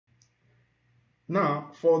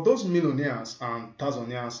Now, for those millionaires and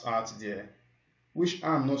thousandaires out there, which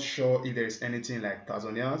I'm not sure if there is anything like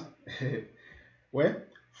thousandaires, well,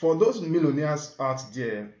 for those millionaires out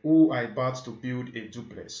there who are about to build a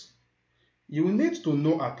duplex, you need to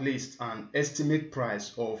know at least an estimate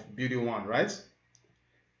price of building one, right?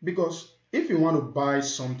 Because if you want to buy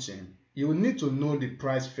something, you need to know the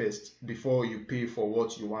price first before you pay for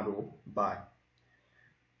what you want to buy.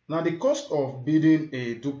 Now, the cost of building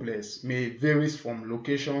a duplex may vary from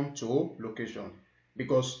location to location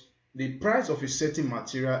because the price of a certain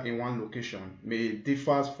material in one location may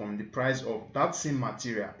differ from the price of that same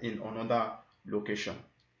material in another location.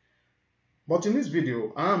 But in this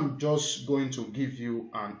video, I'm just going to give you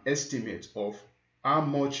an estimate of how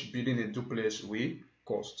much building a duplex will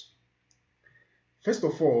cost. First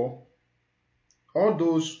of all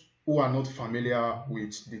those who are not familiar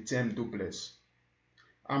with the term duplex,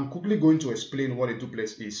 I'm quickly going to explain what a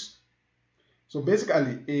duplex is. So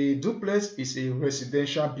basically, a duplex is a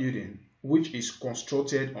residential building which is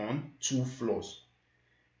constructed on 2 floors.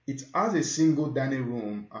 It has a single dining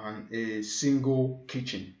room and a single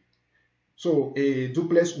kitchen. So a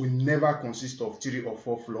duplex will never consist of 3 or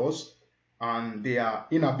 4 floors, and they are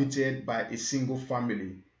inhabited by a single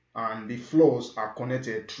family, and the floors are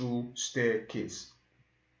connected through staircase.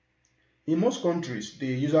 In most countries,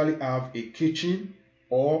 they usually have a kitchen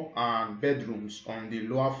or bedrooms on the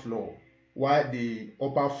lower floor, while the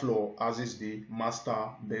upper floor houses the master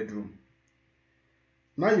bedroom.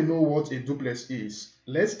 Now you know what a duplex is.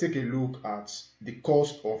 Let's take a look at the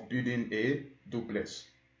cost of building a duplex.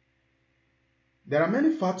 There are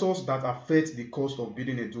many factors that affect the cost of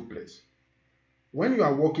building a duplex. When you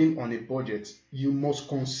are working on a budget, you must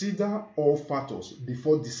consider all factors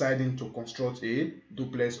before deciding to construct a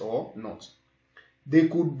duplex or not. They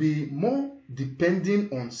could be more depending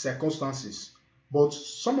on circumstances, but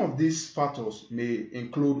some of these factors may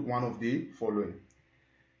include one of the following.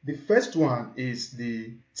 The first one is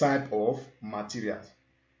the type of materials.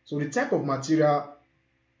 So the type of material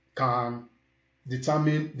can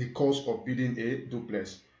determine the cost of building a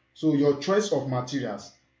duplex. So your choice of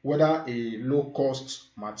materials, whether a low-cost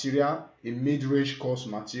material, a mid-range cost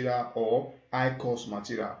material, or high-cost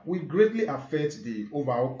material, will greatly affect the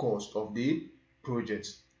overall cost of the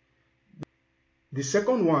project. The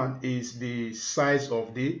second one is the size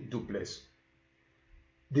of the duplex.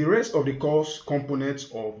 The rest of the cost components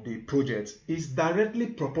of the project is directly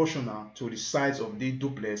proportional to the size of the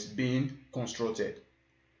duplex being constructed.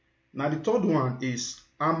 Now the third one is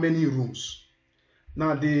how many rooms.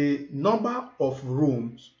 Now the number of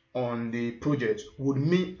rooms on the project would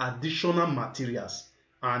mean additional materials,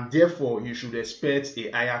 and therefore you should expect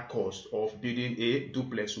a higher cost of building a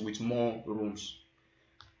duplex with more rooms.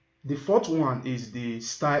 The fourth one is the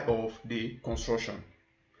style of the construction.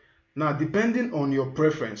 Now, depending on your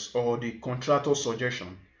preference or the contractor's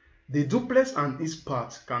suggestion, the duplex and its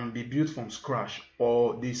parts can be built from scratch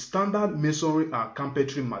or the standard masonry and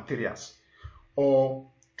carpentry materials, or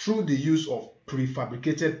through the use of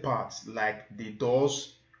prefabricated parts like the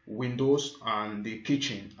doors, windows, and the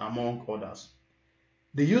kitchen, among others.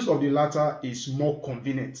 The use of the latter is more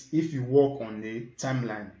convenient if you work on a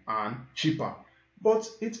timeline and cheaper, but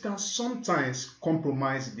it can sometimes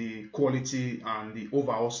compromise the quality and the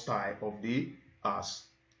overall style of the house.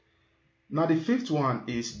 Now the fifth one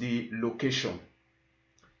is the location.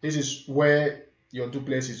 This is where your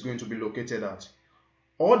duplex is going to be located at.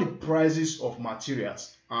 All the prices of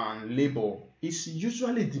materials and labor is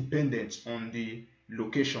usually dependent on the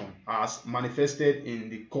location as manifested in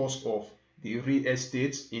the cost of the real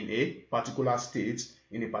estate in a particular state,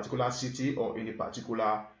 in a particular city, or in a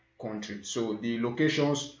particular country. So the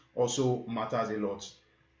locations also matters a lot.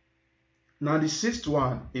 Now the sixth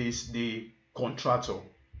one is the contractor.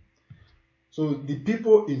 So the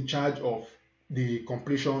people in charge of the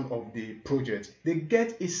completion of the project, they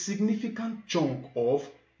get a significant chunk of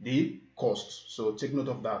the cost. So take note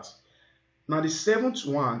of that. Now the seventh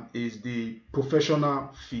one is the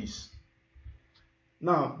professional fees.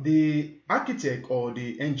 Now the architect or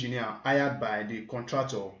the engineer hired by the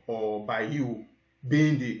contractor or by you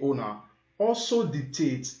being the owner also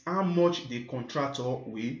dictates how much the contractor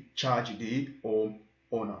will charge the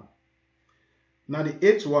owner. Now the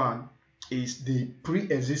eighth one is the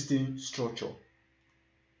pre-existing structure.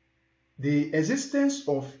 The existence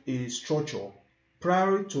of a structure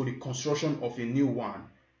prior to the construction of a new one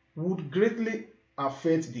would greatly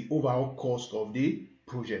affect the overall cost of the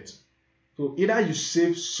project. So either you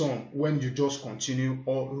save some when you just continue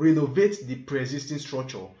or renovate the pre-existing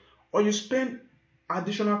structure, or you spend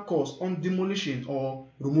additional cost on demolition or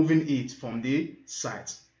removing it from the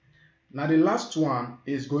site. Now the last one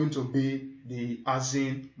is going to be the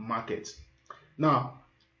housing market. Now,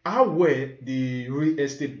 how well the real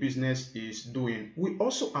estate business is doing will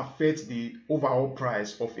also affect the overall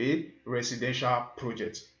price of a residential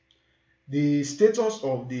project. The status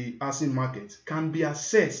of the housing market can be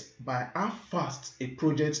assessed by how fast a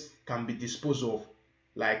project can be disposed of,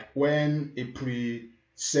 like when a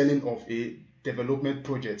pre-selling of a development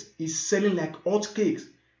project is selling like hotcakes.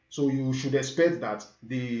 So you should expect that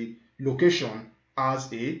the location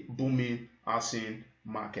has a booming housing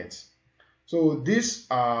market. So these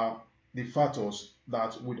are the factors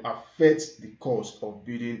that would affect the cost of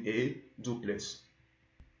building a duplex.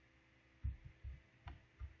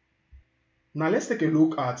 Now let's take a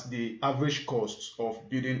look at the average cost of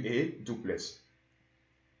building a duplex.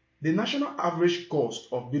 The national average cost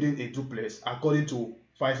of building a duplex, according to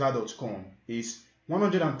Fiverr.com, is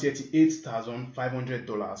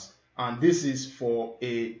 $138,500, and this is for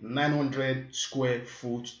a 900 square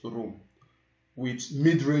foot room with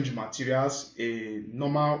mid-range materials, a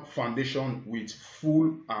normal foundation with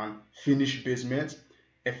full and finished basement,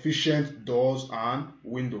 efficient doors and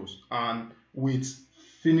windows, and with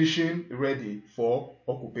finishing ready for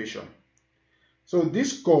occupation. So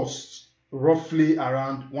this costs roughly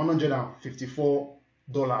around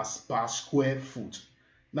 $154 per square foot.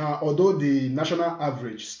 Now, although the national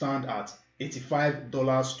average stands at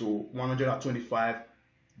 $85 to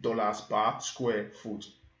 $125 per square foot,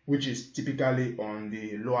 which is typically on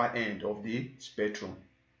the lower end of the spectrum.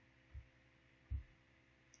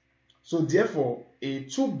 So therefore, a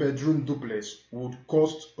 2-bedroom duplex would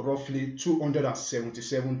cost roughly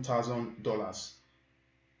 $277,000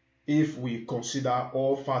 if we consider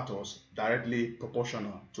all factors directly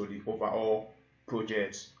proportional to the overall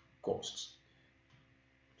project cost.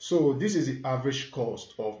 So this is the average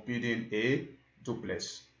cost of building a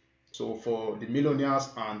duplex. So for the millionaires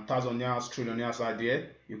and thousandaires, trillionaires out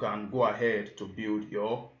there, you can go ahead to build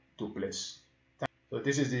your duplex. So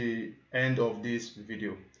this is the end of this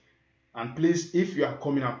video. And please, if you are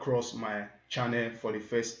coming across my channel for the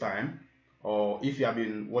first time, or if you have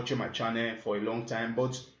been watching my channel for a long time,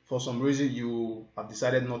 but for some reason you have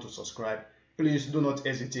decided not to subscribe, please do not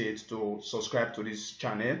hesitate to subscribe to this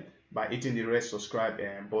channel by hitting the red subscribe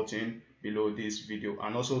button below this video,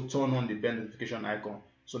 and also turn on the bell notification icon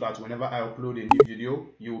so that whenever I upload a new video,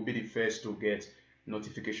 you will be the first to get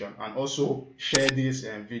notification. And also share this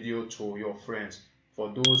video to your friends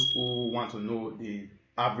for those who want to know the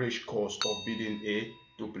average cost of building a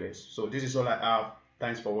duplex. So this is all I have.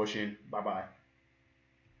 Thanks for watching. Bye bye.